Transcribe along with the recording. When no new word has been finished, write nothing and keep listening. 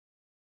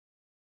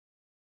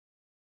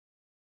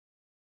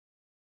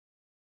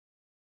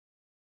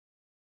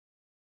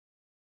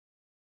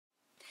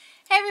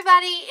Hey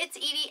everybody, it's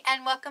Edie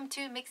and welcome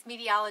to Mixed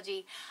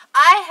Mediology.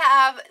 I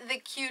have the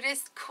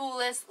cutest,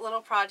 coolest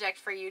little project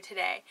for you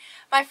today.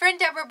 My friend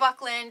Deborah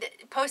Buckland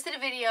posted a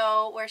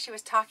video where she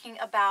was talking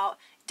about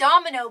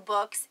domino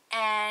books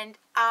and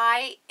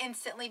I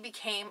instantly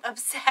became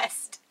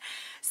obsessed.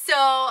 So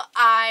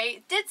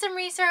I did some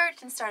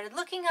research and started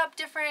looking up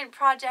different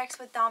projects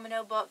with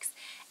domino books,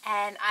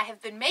 and I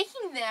have been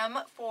making them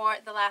for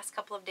the last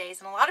couple of days,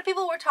 and a lot of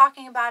people were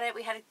talking about it.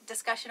 We had a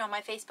discussion on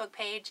my Facebook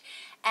page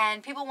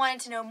and people wanted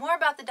to know more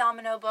about the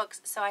domino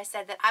books, so I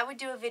said that I would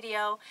do a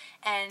video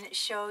and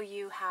show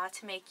you how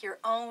to make your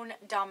own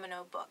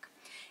domino book.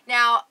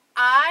 Now,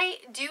 I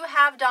do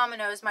have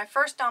dominoes. My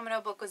first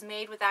domino book was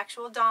made with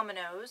actual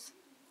dominoes,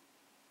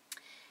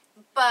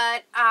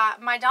 but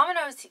my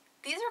dominoes,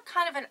 these are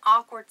kind of an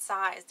awkward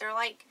size. They're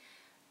like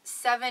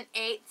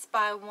 7/8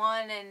 by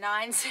 1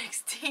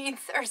 9/16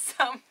 or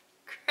some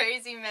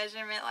crazy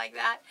measurement like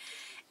that.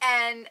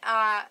 And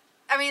I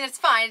mean, it's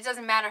fine. It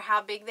doesn't matter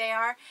how big they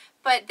are,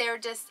 but they're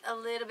just a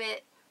little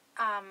bit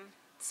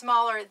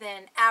smaller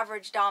than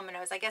average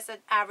dominoes. I guess an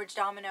average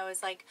domino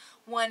is like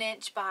 1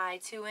 inch by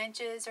 2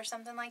 inches or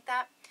something like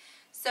that.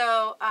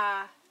 So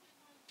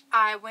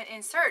I went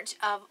in search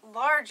of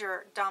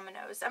larger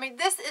dominoes. I mean,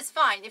 this is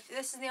fine. If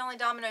this is the only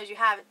dominoes you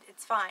have,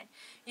 it's fine.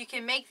 You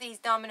can make these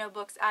domino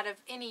books out of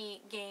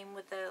any game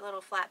with the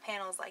little flat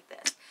panels like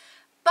this.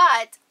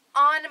 But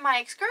on my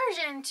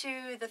excursion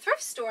to the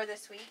thrift store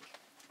this week,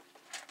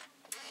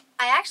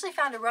 I actually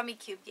found a Rummy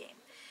Cube game.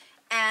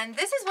 And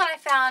this is what I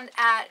found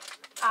at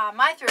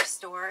my thrift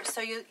store. So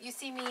you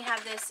see me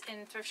have this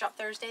in Thrift Shop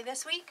Thursday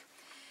this week.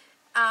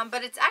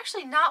 But it's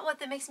actually not what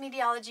the Mixed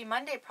Mediology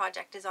Monday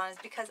project is on.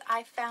 It's because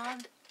I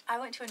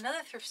went to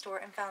another thrift store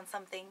and found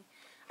something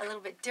a little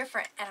bit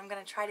different, and I'm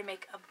going to try to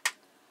make a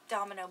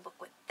domino book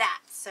with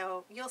that.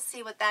 So you'll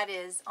see what that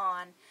is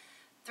on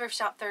Thrift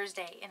Shop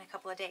Thursday in a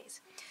couple of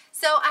days.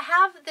 So I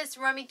have this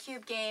Rummy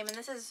Cube game, and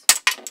this is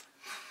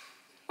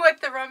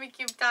what the Rummy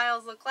Cube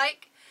tiles look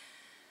like.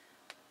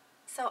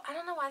 So I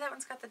don't know why that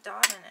one's got the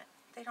dot in it.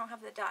 They don't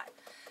have the dot.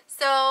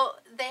 So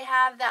they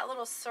have that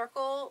little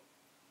circle,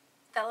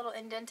 that little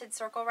indented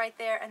circle right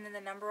there, and then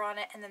the number on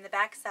it, and then the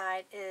back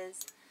side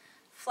is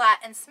flat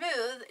and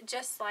smooth,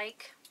 just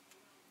like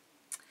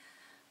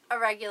a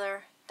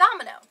regular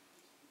domino.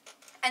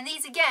 And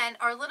these, again,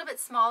 are a little bit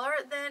smaller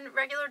than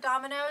regular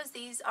dominoes.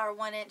 These are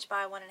 1 inch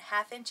by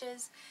 1.5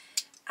 inches.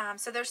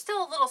 So they're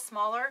still a little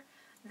smaller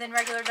than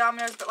regular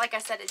dominoes, but like I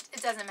said,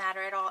 it doesn't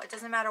matter at all. It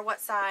doesn't matter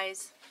what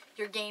size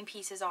your game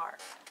pieces are.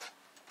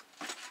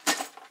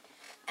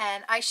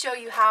 And I show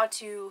you how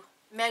to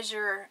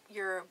measure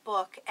your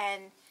book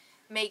and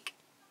make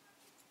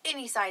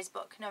any size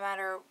book, no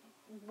matter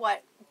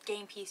what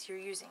game piece you're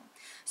using.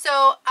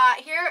 So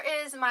here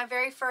is my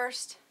very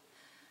first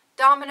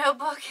domino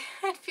book.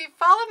 If you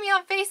follow me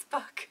on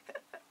Facebook,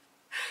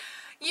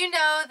 you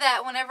know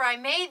that whenever I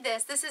made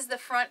this, this is the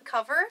front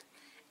cover,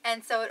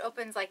 and so it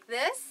opens like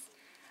this.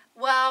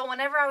 Well,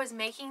 whenever I was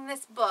making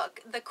this book,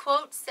 the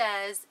quote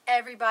says,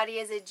 "Everybody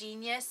is a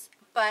genius,"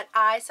 but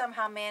I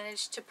somehow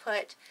managed to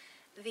put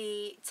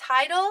the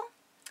title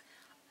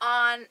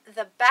on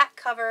the back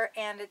cover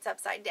and it's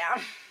upside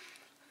down.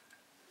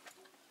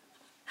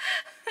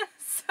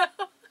 So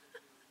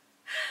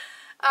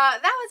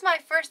that was my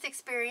first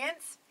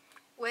experience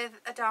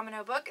with a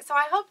domino book. So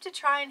I hope to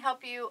try and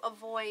help you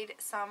avoid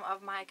some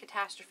of my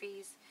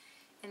catastrophes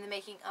in the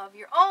making of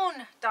your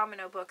own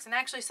domino books. And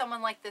actually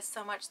someone liked this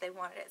so much they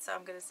wanted it, so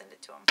I'm going to send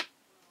it to them.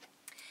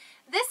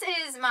 This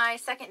is my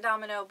second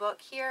domino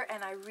book here,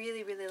 and I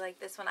really, really like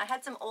this one. I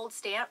had some old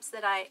stamps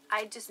that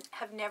I just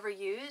have never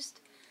used.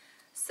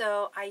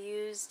 So I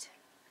used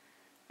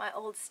my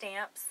old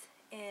stamps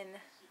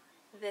in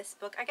this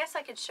book. I guess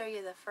I could show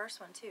you the first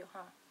one too,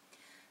 huh?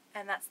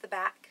 And that's the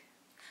back.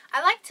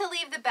 I like to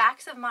leave the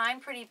backs of mine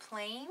pretty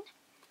plain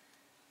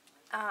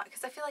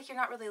because I feel like you're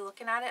not really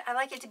looking at it. I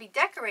like it to be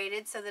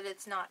decorated so that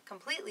it's not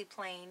completely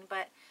plain,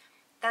 but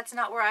that's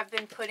not where I've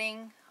been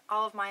putting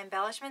all of my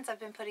embellishments. I've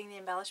been putting the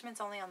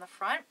embellishments only on the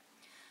front.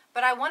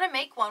 But I want to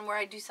make one where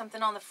I do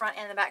something on the front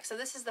and the back. So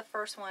this is the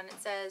first one.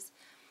 It says,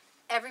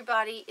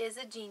 "Everybody is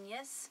a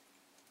genius,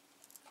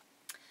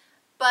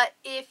 but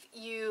if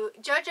you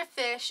judge a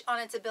fish on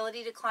its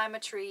ability to climb a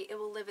tree, it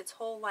will live its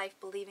whole life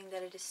believing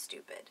that it is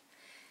stupid."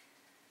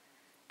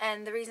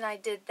 And the reason I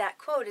did that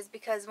quote is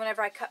because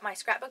whenever I cut my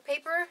scrapbook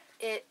paper,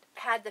 it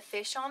had the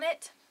fish on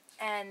it,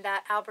 and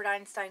that Albert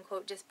Einstein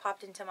quote just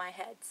popped into my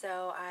head.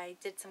 So I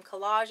did some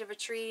collage of a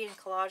tree and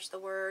collaged the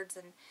words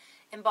and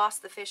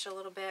embossed the fish a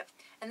little bit.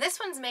 And this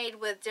one's made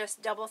with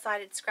just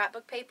double-sided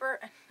scrapbook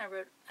paper.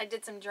 I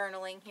did some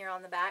journaling here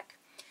on the back.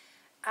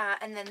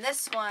 And then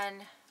this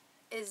one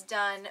is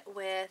done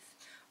with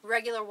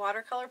regular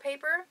watercolor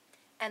paper,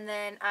 and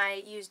then I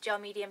used gel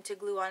medium to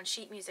glue on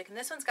sheet music. And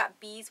this one's got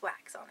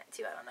beeswax on it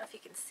too. I don't know if you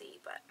can see,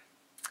 but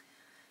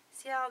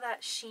see how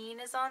that sheen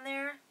is on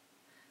there?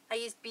 I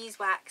used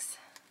beeswax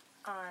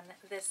on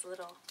this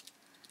little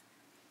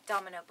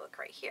domino book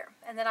right here.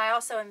 And then I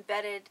also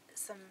embedded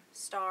some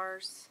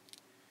stars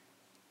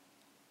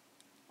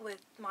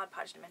with Mod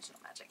Podge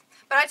Dimensional Magic.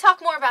 But I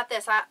talk more about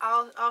this.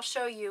 I'll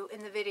show you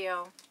in the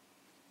video.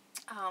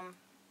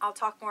 I'll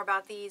talk more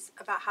about these,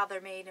 about how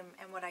they're made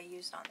and what I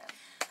used on them.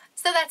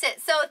 So that's it.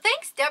 So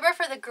thanks, Deborah,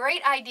 for the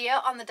great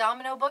idea on the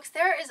Domino books.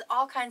 There is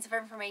all kinds of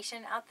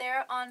information out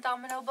there on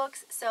Domino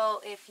books.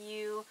 So if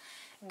you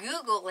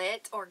Google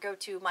it or go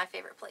to my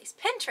favorite place,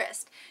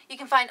 Pinterest, you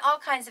can find all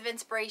kinds of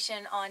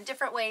inspiration on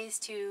different ways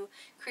to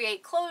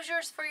create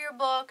closures for your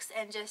books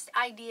and just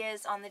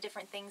ideas on the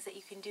different things that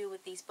you can do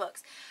with these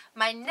books.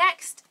 My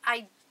next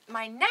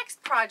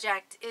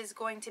project is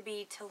going to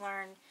be to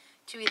learn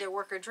to either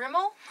work a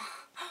Dremel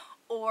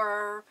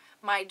or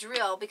my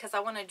drill, because I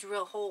want to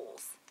drill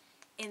holes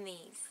in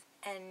these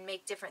and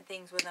make different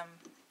things with them.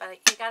 But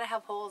you gotta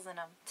have holes in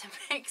them to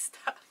make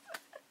stuff.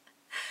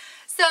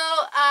 So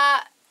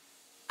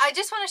I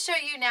just want to show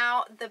you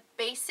now the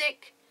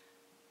basic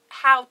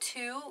how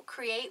to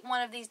create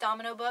one of these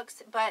domino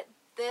books, but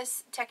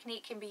this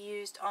technique can be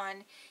used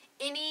on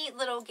any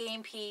little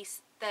game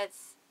piece that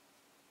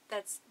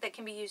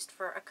can be used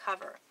for a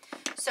cover.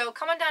 So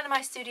come on down to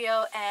my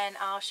studio and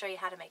I'll show you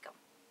how to make them.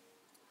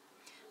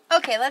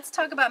 Okay, let's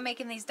talk about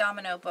making these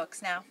domino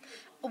books now.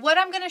 What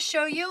I'm going to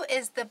show you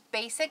is the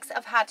basics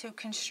of how to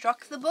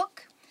construct the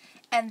book,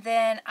 and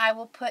then I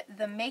will put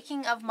the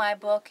making of my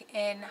book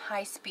in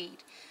high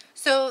speed.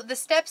 So the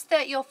steps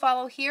that you'll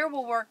follow here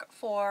will work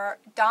for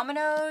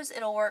dominoes,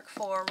 it'll work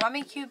for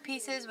rummy cube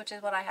pieces, which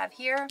is what I have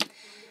here.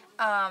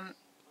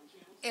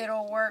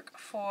 It'll work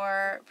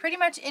for pretty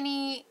much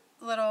any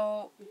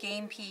little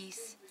game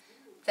piece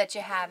that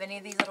you have, any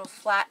of these little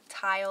flat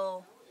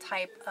tile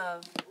type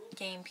of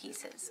game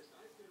pieces.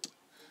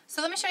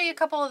 So let me show you a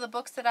couple of the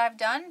books that I've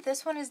done.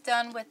 This one is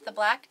done with the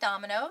black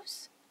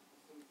dominoes.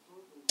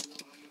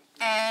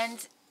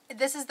 And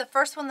this is the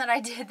first one that I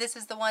did. This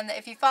is the one that,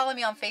 if you follow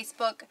me on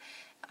Facebook,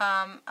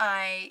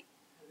 I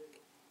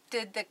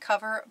did the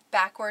cover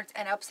backwards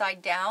and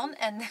upside down.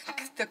 And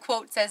the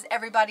quote says,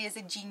 "Everybody is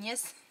a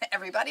genius."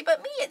 Everybody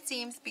but me, it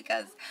seems,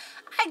 because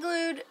I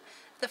glued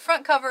the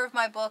front cover of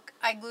my book,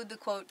 I glued the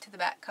quote to the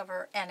back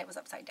cover, and it was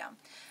upside down.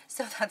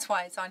 So that's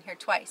why it's on here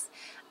twice.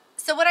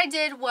 So what I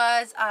did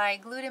was I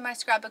glued in my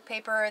scrapbook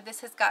paper.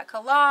 This has got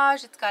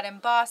collage, it's got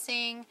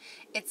embossing,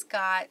 it's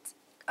got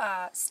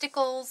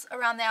stickles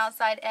around the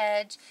outside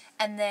edge,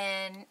 and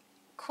then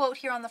quote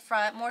here on the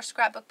front, more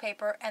scrapbook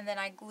paper, and then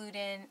I glued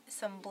in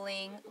some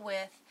bling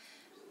with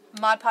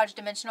Mod Podge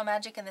Dimensional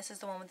Magic, and this is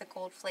the one with the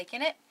gold flake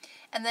in it.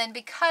 And then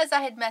because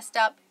I had messed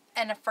up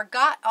and I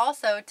forgot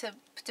also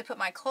to put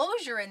my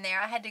closure in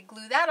there, I had to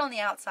glue that on the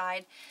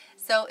outside.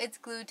 So it's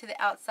glued to the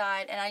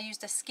outside, and I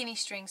used a skinny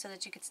string so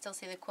that you could still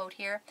see the quote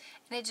here.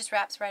 And it just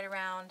wraps right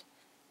around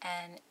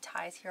and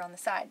ties here on the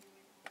side.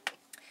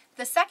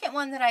 The second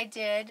one that I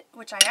did,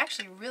 which I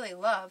actually really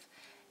love,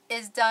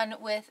 is done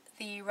with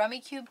the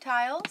rummy cube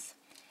tiles.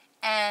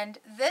 And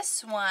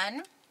this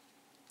one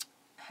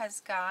has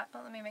got,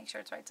 well, let me make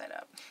sure it's right side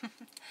up.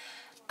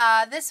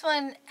 This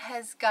one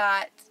has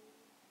got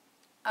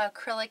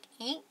acrylic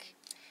ink,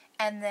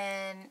 and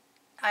then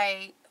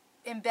I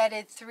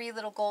embedded 3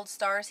 little gold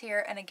stars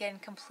here, and again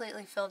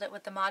completely filled it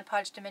with the Mod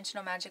Podge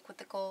Dimensional Magic with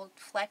the gold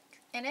fleck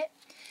in it.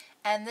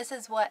 And this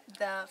is what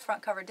the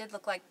front cover did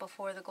look like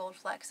before the gold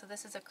fleck. So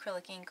this is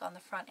acrylic ink on the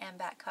front and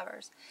back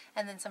covers,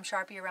 and then some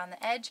Sharpie around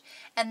the edge.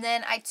 And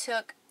then I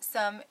took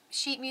some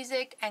sheet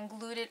music and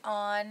glued it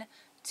on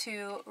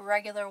to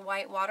regular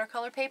white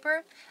watercolor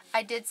paper.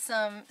 I did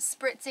some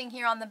spritzing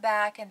here on the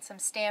back and some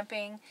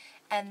stamping,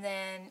 and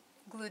then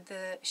glued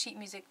the sheet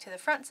music to the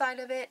front side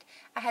of it.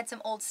 I had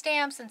some old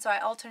stamps, and so I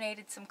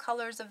alternated some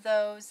colors of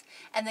those,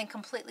 and then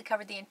completely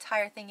covered the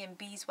entire thing in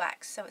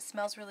beeswax, so it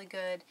smells really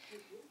good,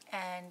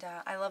 and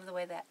I love the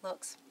way that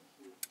looks.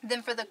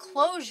 Then for the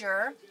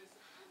closure,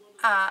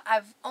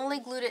 I've only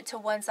glued it to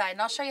one side,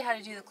 and I'll show you how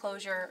to do the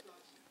closure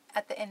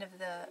at the end of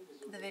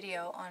the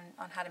video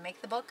on how to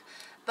make the book.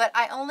 But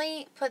I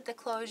only put the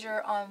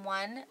closure on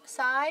one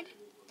side,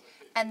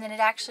 and then it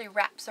actually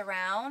wraps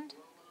around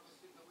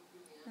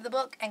the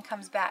book and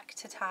comes back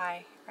to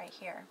tie right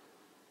here.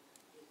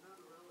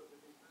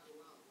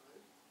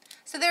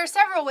 So there are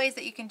several ways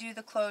that you can do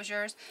the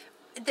closures.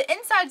 The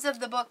insides of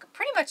the book,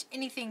 pretty much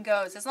anything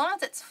goes. As long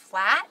as it's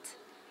flat,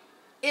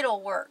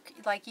 it'll work.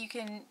 Like you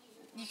can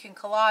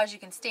collage, you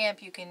can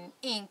stamp, you can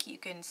ink, you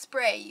can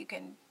spray, you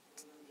can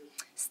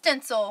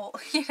stencil,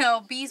 you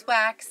know,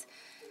 beeswax.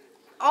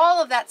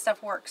 All of that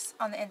stuff works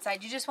on the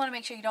inside. You just want to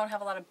make sure you don't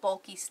have a lot of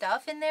bulky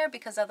stuff in there,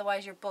 because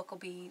otherwise your book will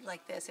be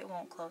like this. It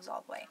won't close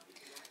all the way.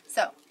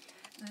 So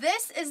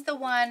this is the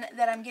one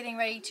that I'm getting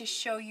ready to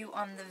show you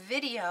on the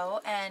video,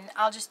 and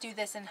I'll just do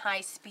this in high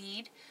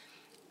speed.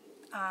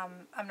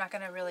 I'm not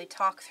going to really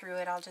talk through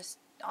it.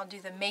 I'll do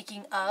the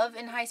making of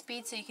in high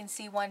speed so you can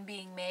see one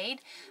being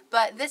made.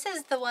 But this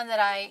is the one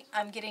that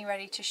I'm getting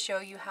ready to show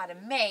you how to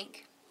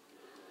make.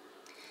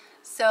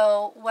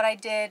 So what I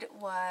did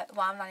was,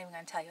 well, I'm not even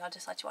going to tell you. I'll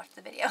just let you watch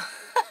the video.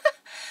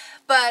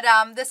 But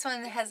this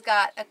one has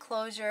got a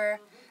closure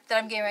that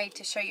I'm getting ready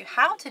to show you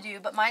how to do,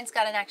 but mine's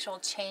got an actual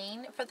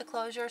chain for the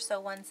closure, so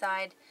one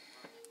side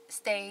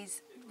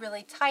stays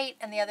really tight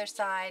and the other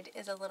side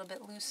is a little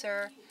bit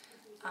looser.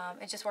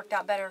 It just worked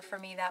out better for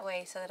me that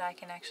way so that I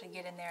can actually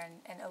get in there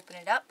and open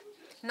it up.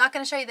 I'm not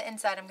going to show you the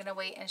inside. I'm going to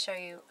wait and show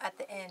you at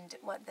the end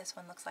what this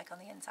one looks like on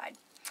the inside.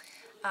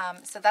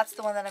 So that's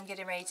the one that I'm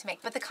getting ready to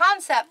make. But the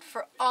concept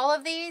for all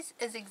of these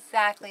is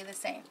exactly the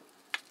same.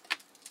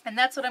 And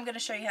that's what I'm going to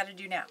show you how to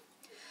do now.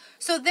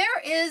 So there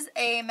is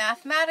a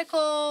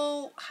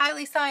mathematical,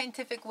 highly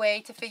scientific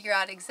way to figure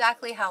out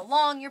exactly how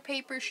long your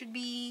paper should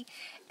be.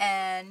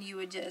 And you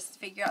would just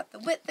figure out the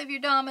width of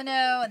your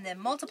domino and then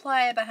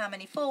multiply it by how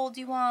many folds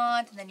you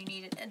want. And then you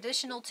need an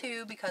additional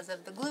 2 because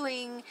of the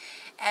gluing.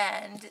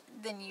 And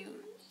then you,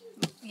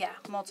 yeah,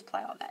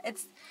 multiply all that.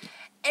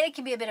 It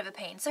can be a bit of a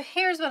pain. So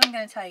here's what I'm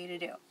going to tell you to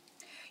do.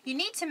 You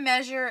need to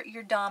measure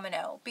your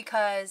domino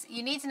because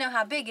you need to know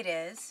how big it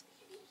is.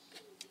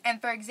 And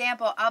for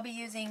example, I'll be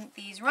using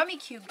these Rummy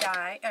Cube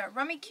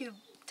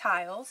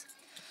tiles.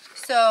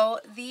 So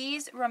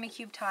these Rummy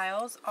Cube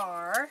tiles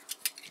are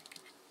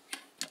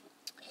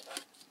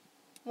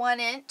 1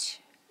 inch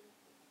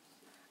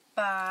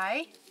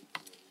by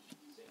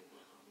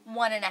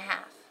 1.5.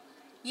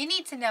 You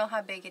need to know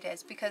how big it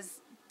is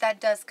because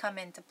that does come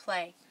into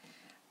play.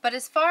 But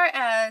as far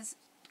as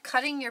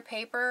cutting your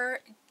paper,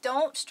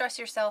 don't stress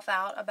yourself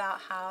out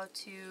about how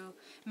to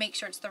make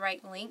sure it's the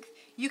right length.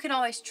 You can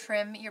always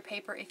trim your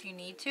paper if you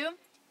need to.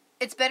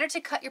 It's better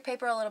to cut your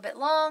paper a little bit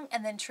long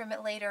and then trim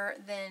it later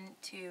than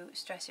to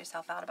stress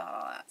yourself out about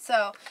all that.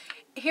 So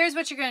here's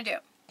what you're going to do.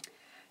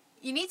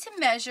 You need to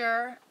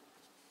measure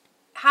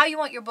how you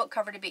want your book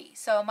cover to be.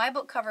 So my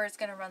book cover is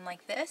going to run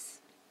like this.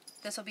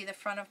 This will be the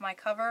front of my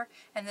cover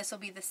and this will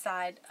be the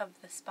side of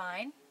the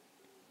spine.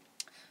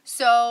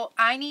 So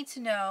I need to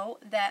know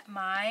that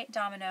my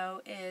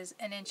domino is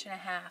 1.5 inches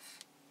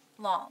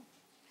long.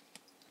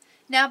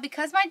 Now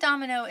because my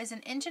domino is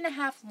 1.5 inches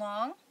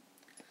long,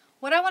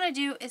 what I want to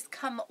do is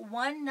come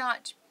 1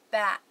 notch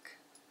back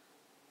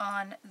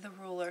on the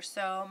ruler.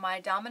 So my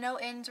domino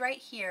ends right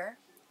here.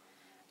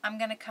 I'm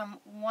going to come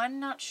 1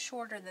 notch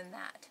shorter than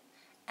that.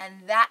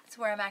 And that's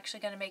where I'm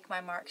actually going to make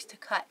my marks to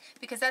cut.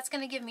 Because that's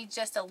going to give me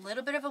just a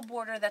little bit of a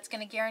border that's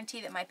going to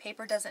guarantee that my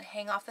paper doesn't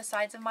hang off the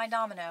sides of my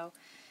domino.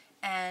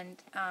 And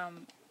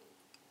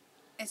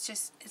it's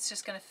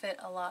just going to fit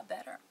a lot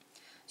better.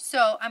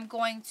 So I'm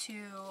going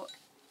to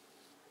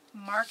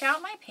mark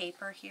out my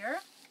paper here.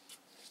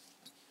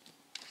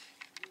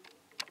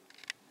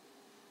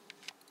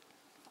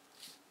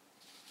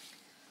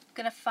 I'm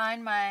going to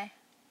find my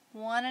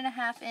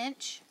 1.5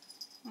 inch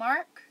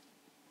mark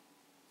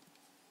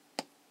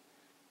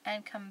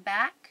and come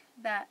back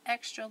that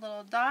extra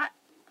little dot.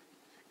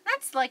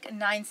 That's like a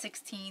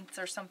 9/16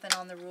 or something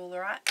on the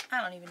ruler.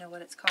 I don't even know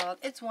what it's called.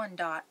 It's 1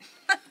 dot.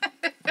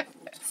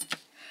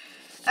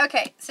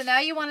 Okay, so now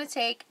you want to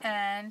take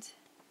and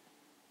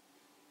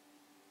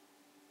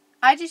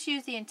I just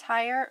use the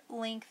entire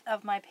length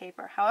of my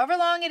paper. However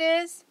long it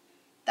is,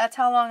 that's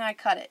how long I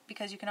cut it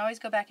because you can always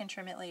go back and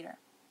trim it later.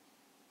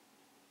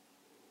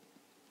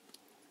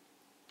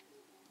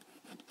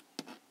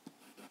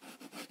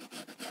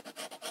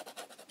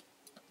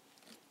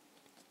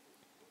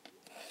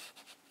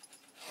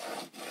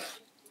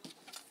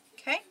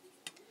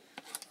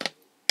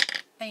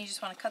 And you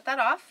just want to cut that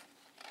off.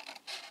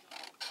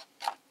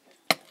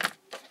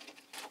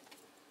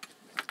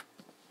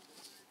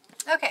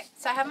 Okay,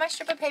 so I have my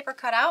strip of paper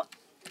cut out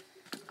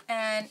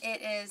and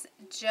it is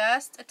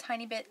just a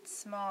tiny bit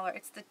smaller.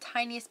 It's the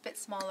tiniest bit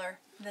smaller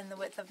than the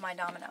width of my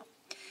domino.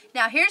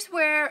 Now here's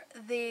where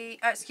the,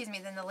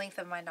 than the length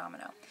of my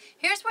domino.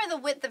 Here's where the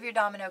width of your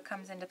domino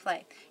comes into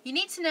play. You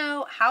need to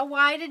know how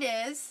wide it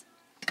is.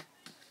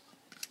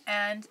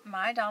 And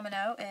my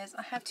domino is,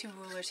 I have 2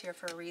 rulers here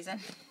for a reason.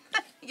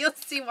 You'll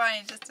see why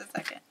in just a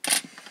second.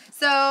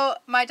 So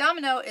my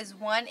domino is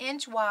 1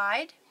 inch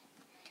wide.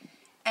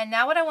 And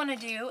now what I want to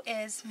do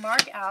is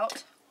mark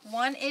out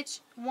 1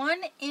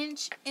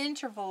 inch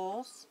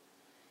intervals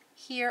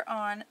here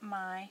on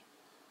my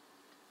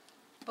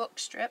book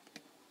strip.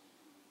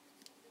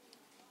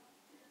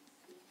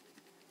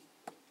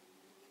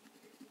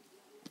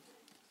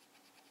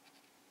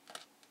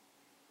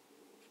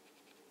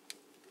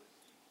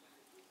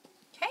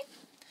 Okay,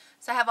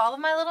 so I have all of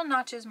my little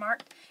notches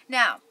marked.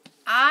 Now,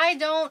 I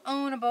don't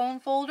own a bone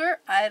folder.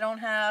 I don't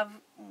have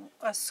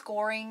a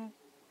scoring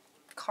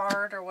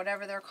card or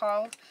whatever they're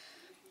called.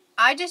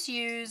 I just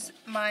use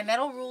my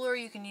metal ruler.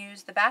 You can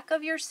use the back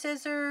of your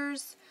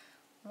scissors,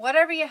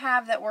 whatever you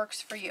have that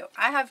works for you.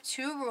 I have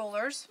 2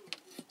 rulers.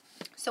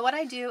 So what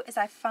I do is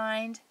I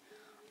find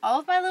all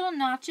of my little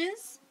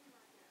notches.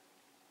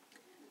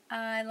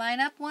 I line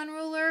up one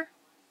ruler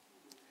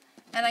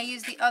and I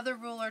use the other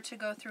ruler to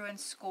go through and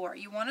score.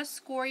 You want to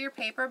score your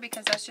paper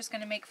because that's just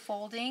going to make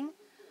folding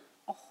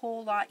a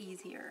whole lot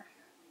easier.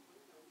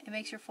 It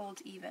makes your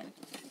folds even.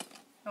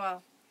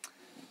 Well,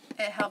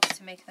 it helps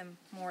to make them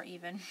more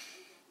even.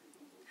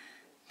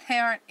 They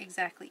aren't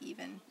exactly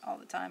even all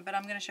the time, but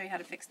I'm going to show you how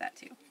to fix that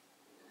too.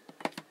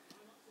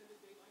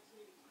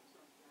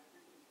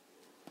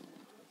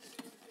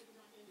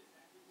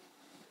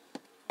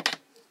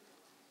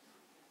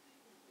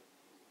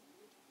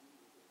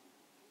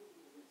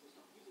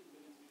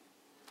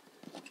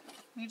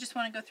 You just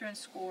want to go through and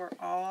score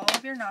all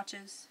of your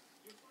notches.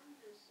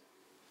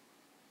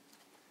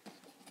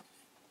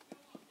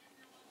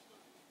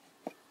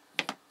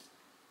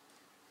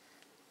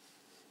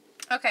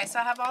 Okay, so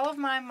I have all of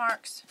my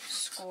marks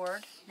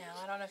scored. Now,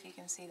 I don't know if you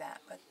can see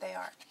that, but they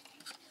are.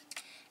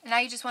 And now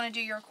you just want to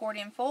do your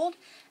accordion fold.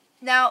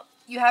 Now,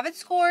 you have it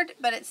scored,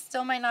 but it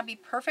still might not be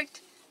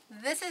perfect.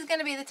 This is going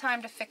to be the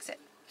time to fix it.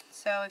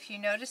 So if you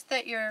notice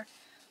that your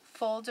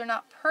folds are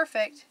not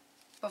perfect,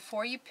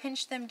 before you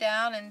pinch them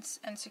down and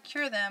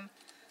secure them,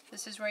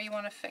 this is where you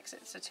want to fix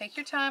it. So take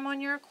your time on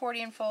your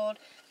accordion fold.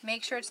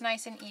 Make sure it's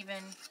nice and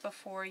even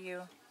before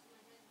you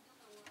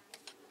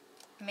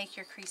make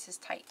your creases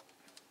tight.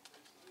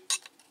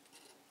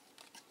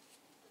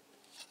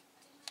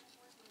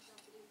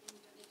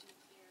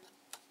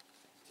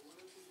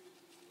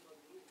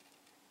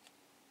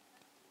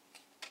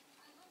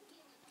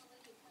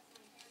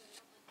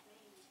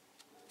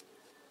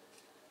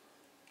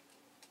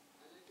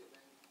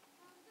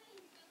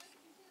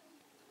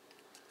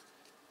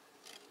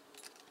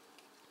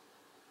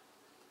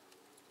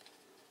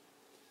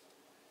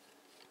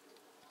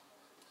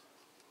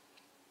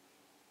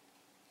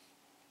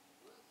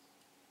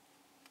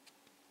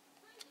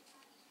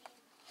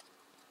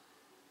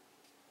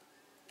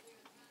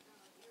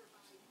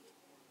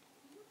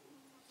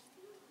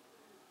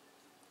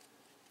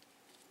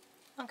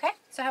 Okay,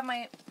 so I have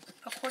my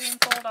accordion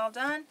fold all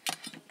done,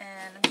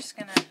 and I'm just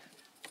going to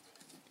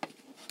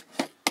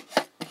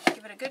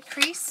give it a good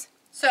crease.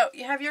 So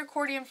you have your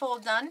accordion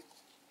fold done.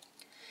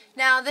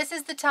 Now this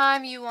is the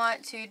time you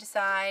want to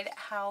decide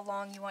how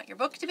long you want your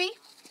book to be.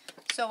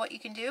 So what you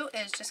can do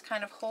is just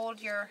kind of hold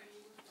your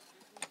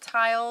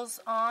tiles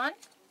on,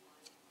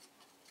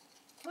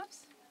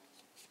 whoops,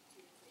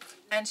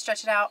 and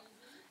stretch it out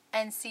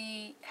and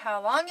see how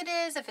long it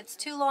is, if it's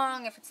too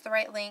long, if it's the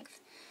right length.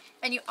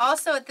 And you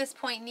also at this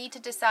point need to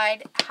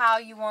decide how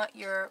you want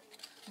your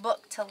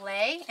book to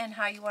lay and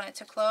how you want it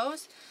to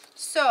close.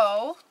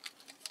 So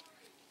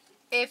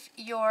if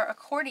your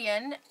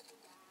accordion,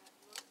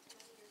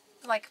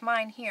 like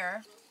mine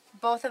here,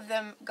 both of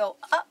them go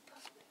up,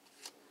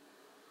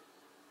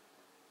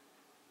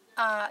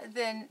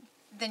 then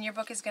your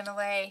book is going to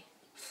lay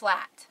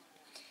flat.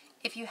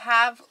 If you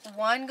have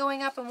one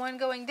going up and one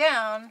going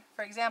down,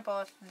 for example,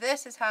 if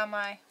this is how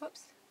my,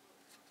 whoops,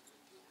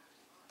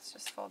 let's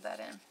just fold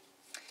that in.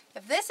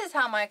 If this is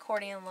how my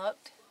accordion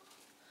looked,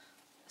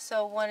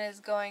 so one is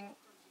going,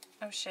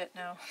 oh shit,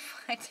 no,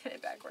 I did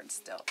it backwards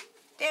still.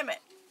 Damn it.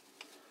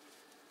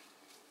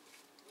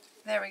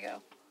 There we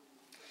go.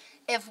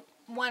 If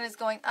one is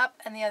going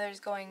up and the other is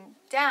going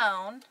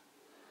down,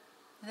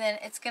 then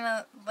it's going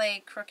to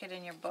lay crooked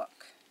in your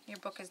book. Your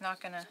book is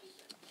not going to,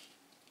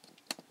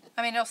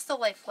 I mean, it'll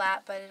still lay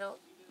flat, but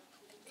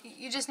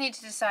you just need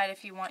to decide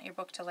if you want your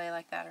book to lay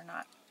like that or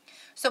not.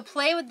 So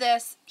play with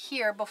this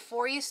here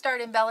before you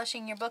start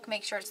embellishing your book.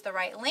 Make sure it's the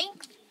right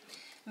length.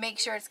 Make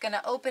sure it's going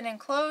to open and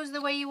close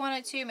the way you want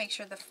it to. Make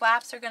sure the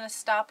flaps are going to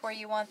stop where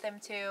you want them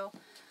to.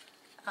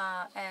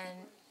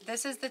 And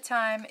this is the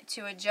time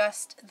to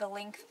adjust the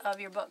length of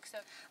your book. So,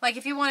 like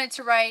if you wanted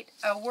to write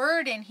a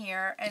word in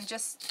here, and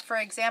just for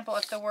example,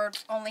 if the word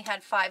only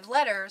had 5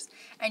 letters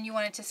and you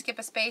wanted to skip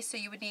a space, so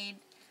you would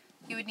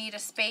need a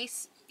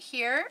space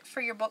here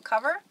for your book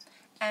cover.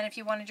 And if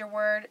you wanted your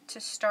word to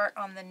start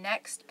on the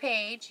next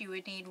page, you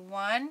would need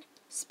 1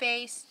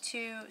 space,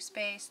 2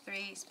 space,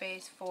 3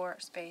 space, 4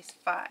 space,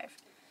 5.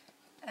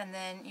 And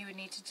then you would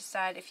need to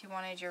decide if you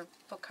wanted your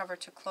book cover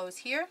to close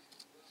here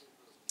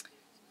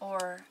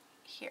or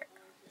here.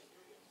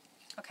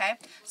 Okay,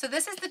 so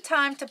this is the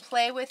time to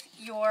play with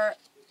your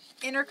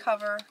inner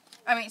cover,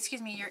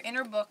 your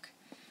inner book,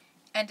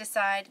 and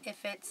decide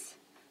if it's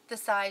the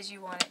size you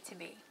want it to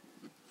be.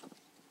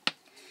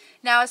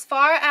 Now, as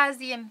far as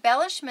the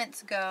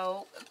embellishments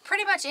go,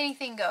 pretty much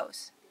anything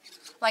goes.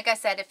 Like I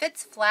said, if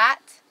it's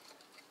flat,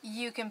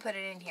 you can put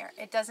it in here.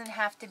 It doesn't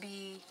have to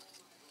be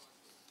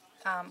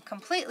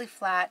completely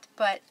flat,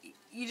 but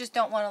you just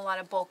don't want a lot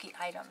of bulky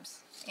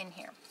items in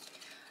here.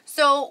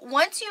 So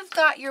once you've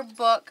got your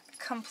book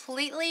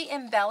completely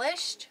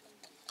embellished,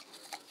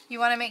 you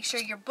want to make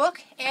sure your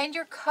book and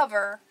your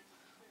cover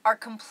are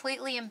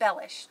completely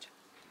embellished.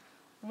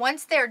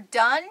 Once they're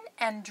done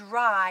and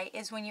dry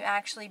is when you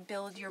actually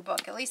build your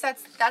book. At least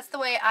that's the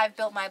way I've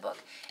built my book.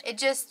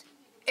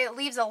 It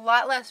leaves a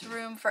lot less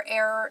room for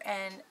error,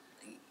 and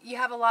you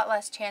have a lot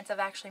less chance of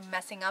actually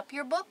messing up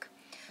your book.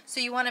 So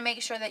you want to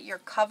make sure that your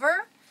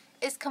cover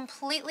is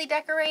completely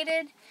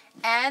decorated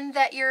and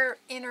that your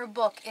inner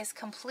book is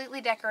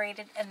completely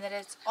decorated and that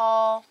it's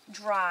all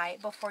dry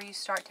before you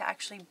start to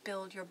actually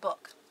build your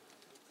book.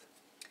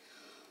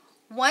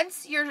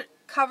 Once your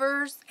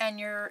covers and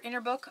your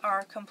inner book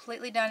are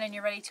completely done and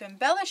you're ready to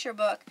embellish your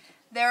book,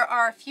 there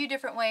are a few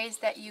different ways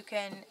that you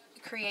can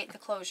create the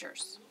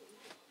closures.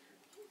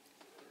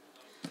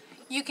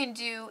 You can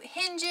do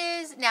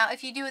hinges. Now,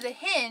 if you do the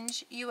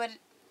hinge, you would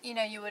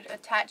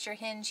attach your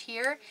hinge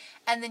here,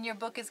 and then your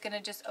book is going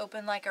to just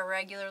open like a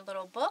regular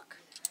little book.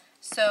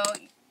 So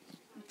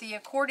the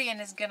accordion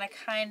is going to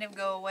kind of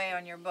go away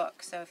on your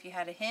book. So if you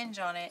had a hinge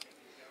on it,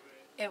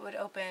 it would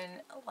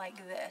open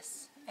like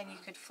this. And you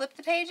could flip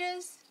the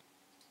pages,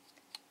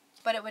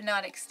 but it would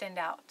not extend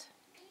out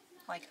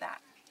like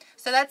that.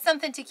 So that's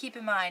something to keep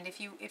in mind if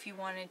you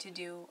wanted to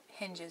do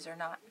hinges or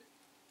not.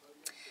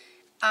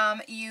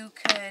 You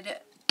could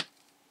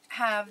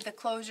have the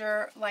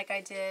closure like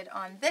I did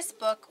on this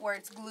book where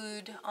it's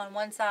glued on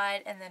one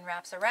side and then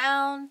wraps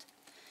around.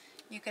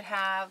 You could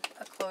have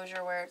a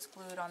closure where it's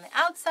glued on the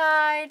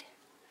outside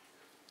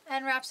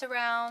and wraps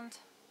around.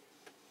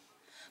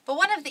 But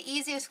one of the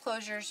easiest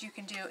closures you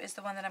can do is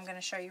the one that I'm going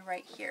to show you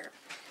right here.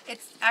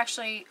 It's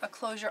actually a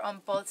closure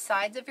on both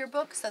sides of your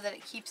book so that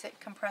it keeps it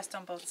compressed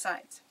on both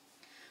sides.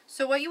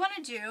 So what you want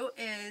to do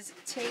is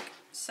take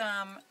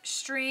some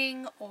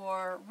string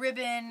or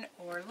ribbon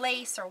or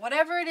lace or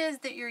whatever it is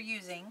that you're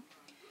using,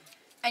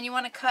 and you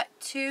want to cut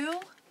 2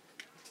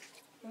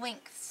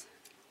 lengths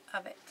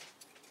of it.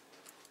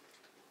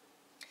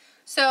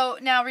 So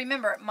now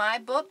remember, my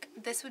book,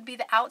 this would be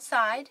the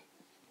outside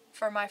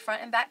for my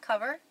front and back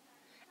cover,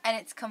 and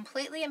it's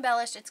completely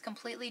embellished, it's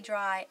completely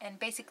dry, and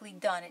basically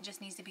done. It just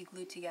needs to be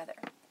glued together.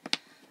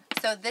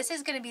 So this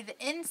is going to be the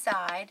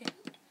inside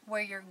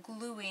where you're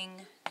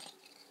gluing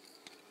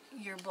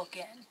your book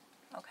in,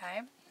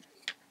 okay?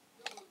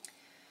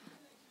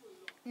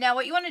 Now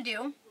what you want to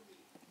do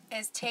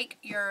is take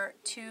your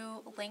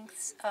 2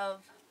 lengths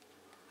of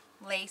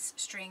lace,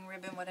 string,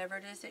 ribbon, whatever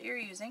it is that you're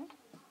using,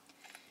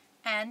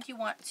 and you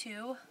want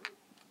to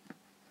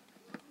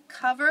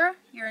cover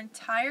your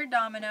entire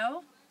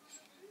domino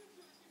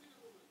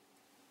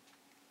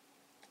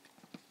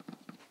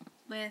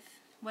with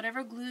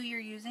whatever glue you're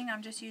using.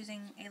 I'm just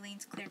using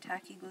Aleene's Clear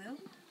Tacky Glue.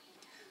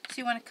 So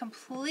you want to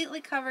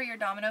completely cover your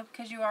domino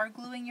because you are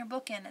gluing your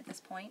book in at this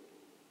point.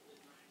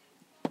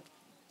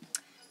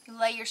 You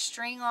lay your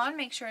string on,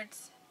 make sure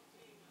it's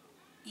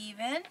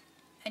even,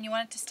 and you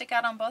want it to stick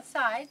out on both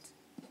sides.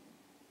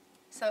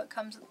 So it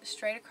comes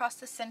straight across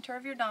the center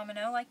of your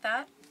domino like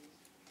that.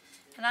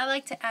 And I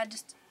like to add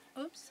just,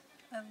 oops,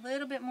 a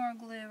little bit more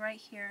glue right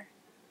here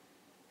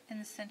in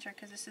the center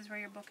because this is where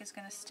your book is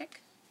going to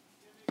stick.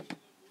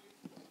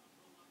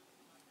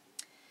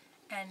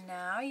 And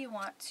now you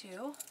want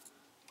to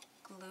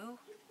glue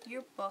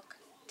your book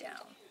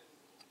down.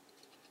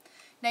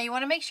 Now you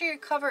want to make sure your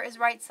cover is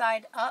right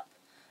side up.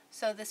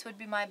 So this would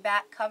be my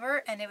back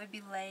cover and it would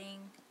be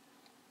laying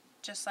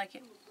just like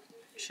it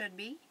should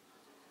be.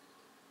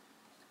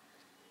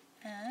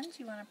 And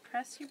you want to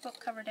press your book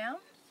cover down.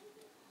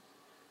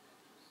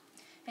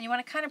 And you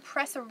want to kind of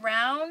press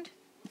around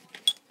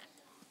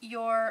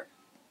your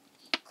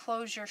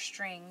closure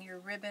string, your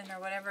ribbon or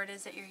whatever it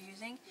is that you're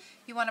using.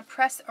 You want to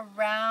press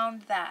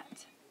around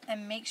that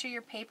and make sure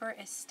your paper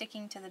is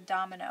sticking to the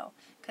domino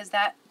because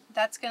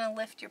that's going to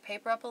lift your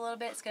paper up a little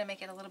bit. It's going to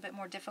make it a little bit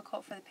more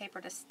difficult for the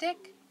paper to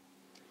stick.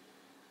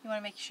 You want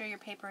to make sure your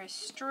paper is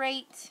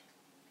straight.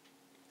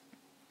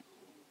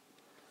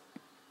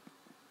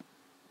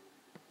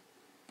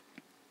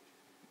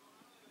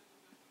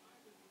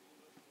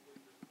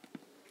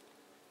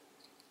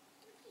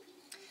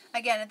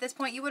 Again, at this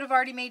point you would have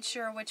already made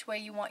sure which way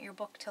you want your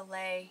book to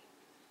lay,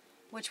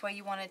 which way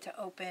you want it to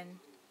open,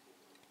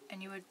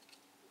 and you would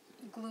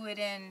glue it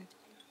in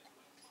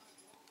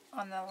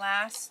on the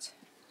last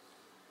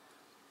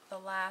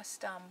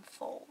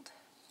fold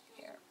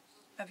here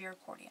of your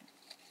accordion.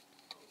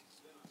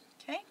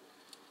 Okay?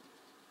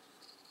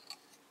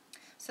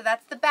 So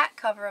that's the back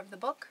cover of the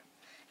book.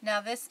 Now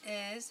this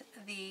is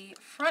the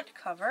front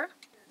cover.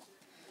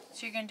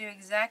 So you're going to do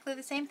exactly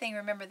the same thing.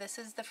 Remember, this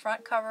is the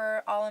front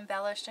cover, all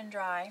embellished and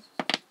dry.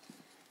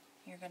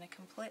 You're going to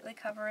completely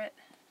cover it.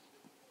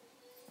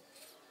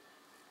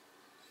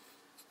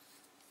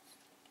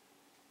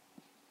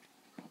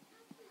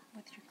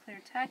 With your clear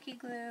tacky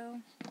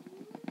glue.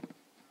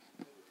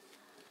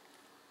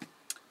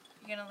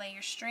 You're going to lay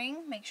your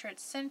string, make sure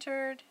it's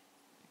centered.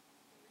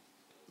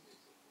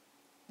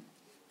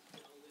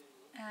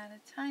 Add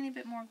a tiny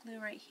bit more glue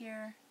right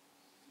here.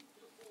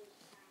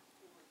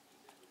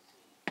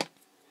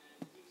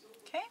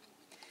 Okay.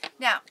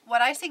 Now,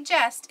 what I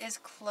suggest is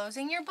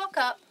closing your book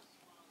up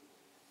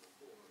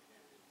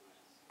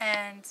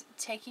and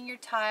taking your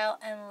tile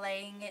and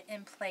laying it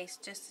in place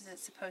just as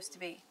it's supposed to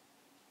be.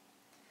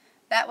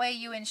 That way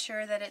you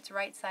ensure that it's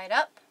right side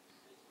up,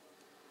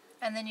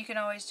 and then you can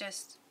always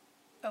just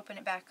open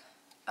it back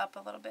up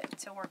a little bit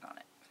to work on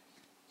it.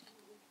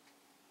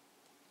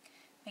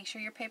 Make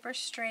sure your paper's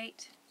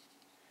straight.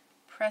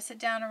 Press it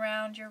down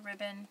around your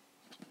ribbon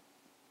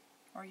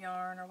or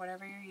yarn or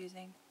whatever you're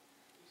using.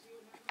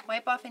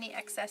 Wipe off any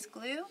excess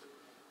glue.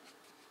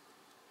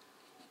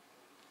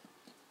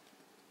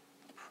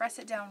 Press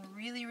it down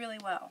really, really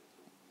well.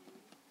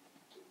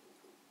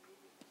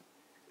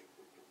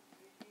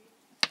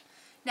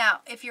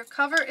 Now, if your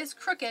cover is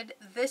crooked,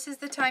 this is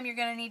the time you're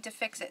going to need to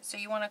fix it. So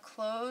you want to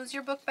close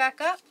your book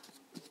back up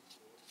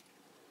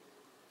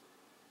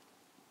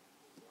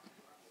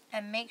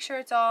and make sure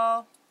it's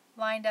all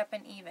lined up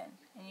and even.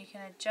 And you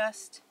can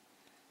adjust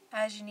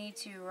as you need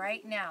to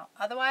right now.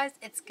 Otherwise,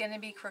 it's going to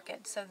be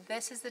crooked. So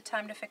this is the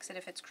time to fix it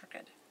if it's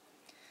crooked.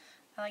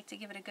 I like to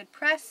give it a good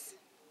press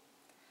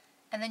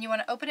And then you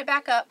want to open it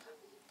back up.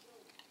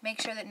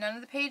 Make sure that none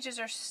of the pages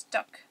are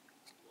stuck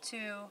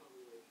to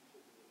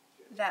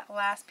that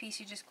last piece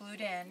you just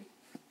glued in.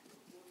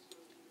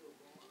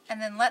 And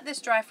then let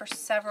this dry for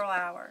several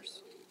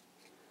hours,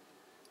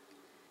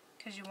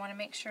 because you want to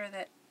make sure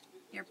that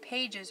your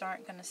pages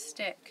aren't going to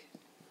stick.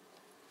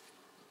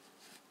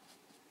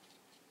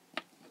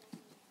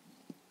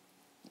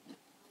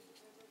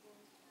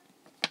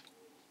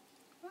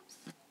 Whoops.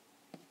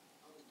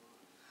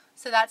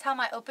 So that's how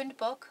my opened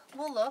book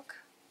will look.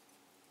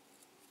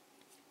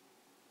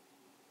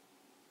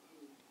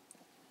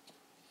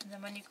 And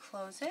then when you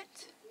close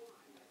it,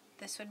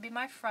 this would be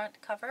my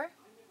front cover.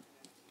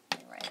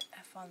 Let me write an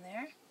F on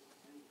there.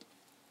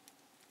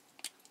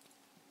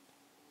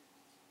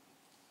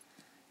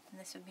 And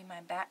this would be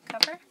my back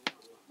cover.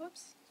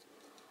 Whoops.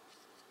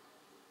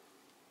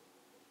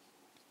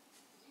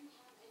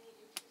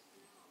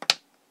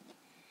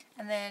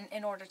 And then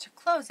in order to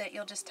close it,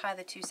 you'll just tie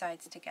the two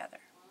sides together.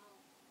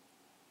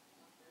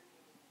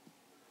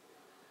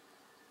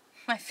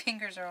 My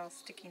fingers are all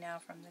sticky now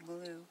from the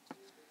glue.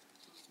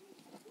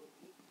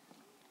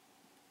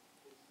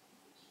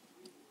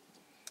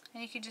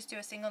 And you can just do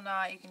a single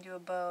knot, you can do a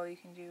bow, you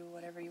can do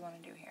whatever you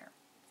want to do here.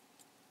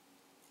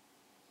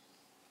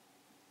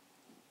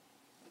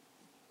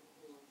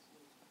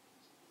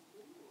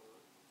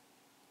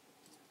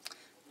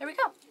 There we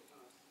go.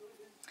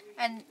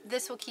 And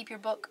this will keep your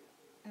book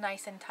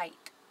nice and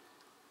tight.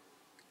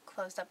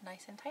 Closed up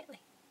nice and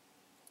tightly.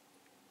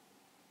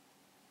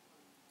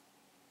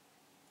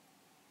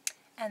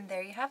 And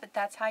there you have it.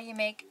 That's how you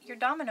make your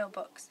domino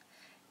books.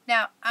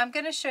 Now, I'm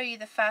going to show you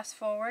the fast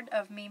forward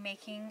of me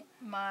making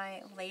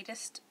my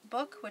latest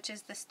book, which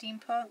is the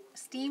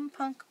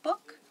steampunk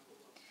book.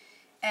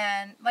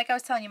 And like I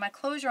was telling you, my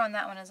closure on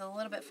that one is a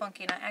little bit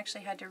funky, and I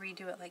actually had to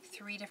redo it like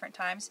 3 different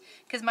times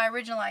because my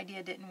original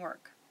idea didn't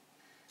work.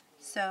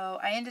 So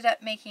I ended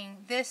up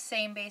making this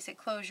same basic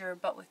closure,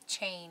 but with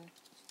chain.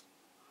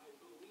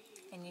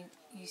 And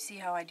you see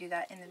how I do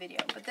that in the video.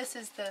 But this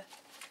is the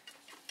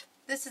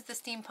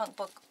steampunk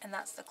book, and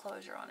that's the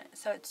closure on it.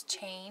 So it's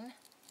chain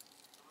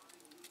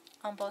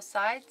on both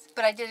sides,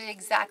 but I did it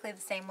exactly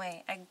the same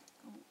way. I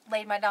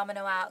laid my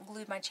domino out,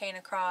 glued my chain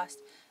across,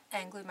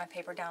 and glued my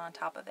paper down on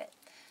top of it.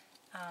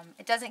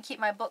 It doesn't keep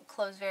my book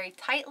closed very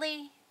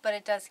tightly, but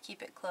it does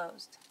keep it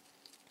closed.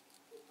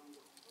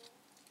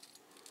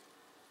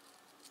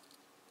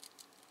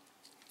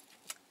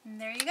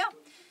 And there you go.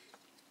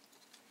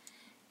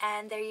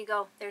 And there you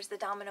go. There's the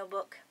domino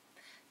book.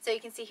 So you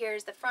can see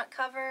here's the front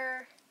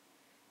cover,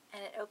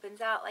 and it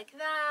opens out like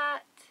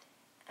that,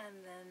 and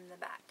then the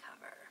back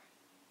cover.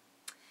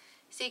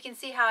 So you can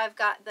see how I've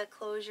got the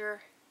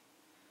closure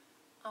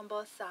on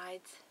both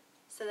sides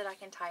so that I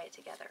can tie it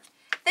together.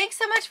 Thanks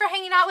so much for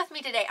hanging out with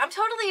me today. I'm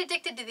totally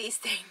addicted to these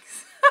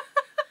things.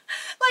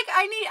 Like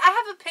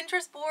I have a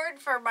Pinterest board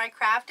for my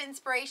craft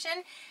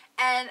inspiration,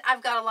 and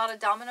I've got a lot of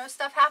domino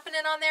stuff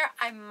happening on there.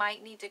 I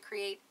might need to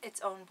create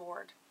its own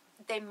board.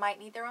 They might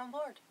need their own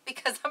board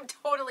because I'm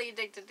totally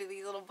addicted to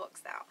these little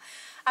books now.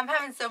 I'm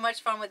having so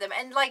much fun with them,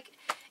 and like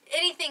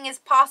anything is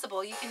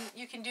possible.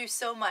 You can do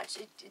so much.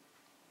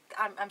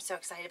 I'm so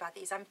excited about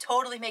these. I'm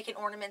totally making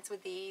ornaments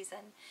with these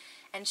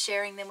and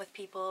sharing them with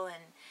people,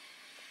 and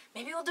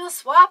maybe we'll do a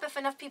swap if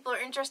enough people are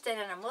interested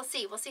in them. We'll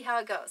see how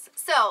it goes.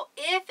 So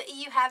if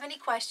you have any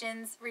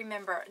questions,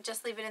 remember,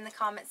 just leave it in the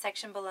comment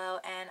section below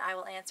and I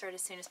will answer it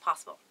as soon as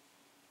possible.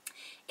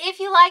 If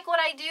you like what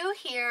I do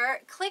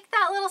here, click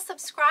that little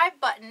subscribe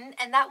button,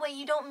 and that way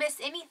you don't miss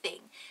anything.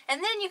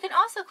 And then you can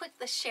also click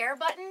the share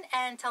button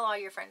and tell all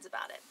your friends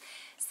about it.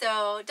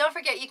 So don't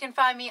forget, you can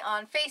find me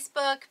on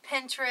Facebook,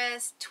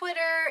 Pinterest,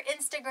 Twitter,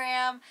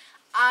 Instagram.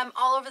 I'm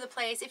all over the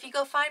place. If you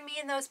go find me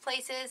in those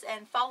places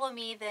and follow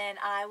me, then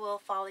I will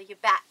follow you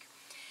back.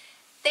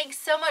 Thanks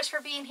so much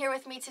for being here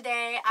with me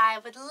today. I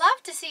would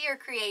love to see your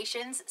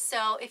creations,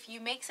 so if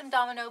you make some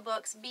domino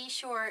books, be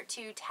sure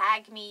to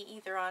tag me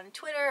either on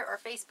Twitter or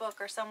Facebook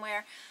or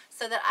somewhere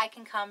so that I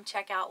can come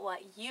check out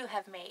what you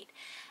have made.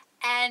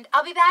 And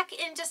I'll be back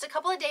in just a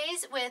couple of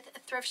days with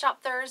Thrift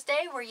Shop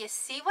Thursday, where you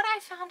see what I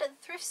found at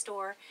the thrift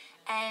store,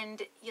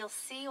 and you'll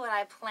see what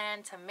I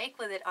plan to make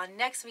with it on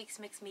next week's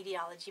Mixed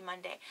Mediology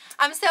Monday.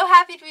 I'm so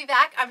happy to be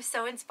back. I'm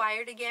so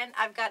inspired again.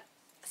 I've got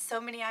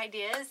so many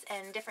ideas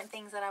and different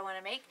things that I want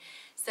to make.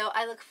 So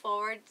I look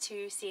forward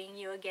to seeing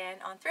you again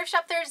on Thrift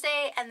Shop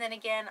Thursday and then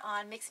again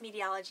on Mixed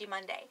Mediology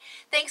Monday.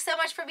 Thanks so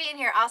much for being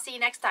here. I'll see you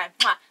next time.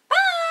 Mwah.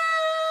 Bye!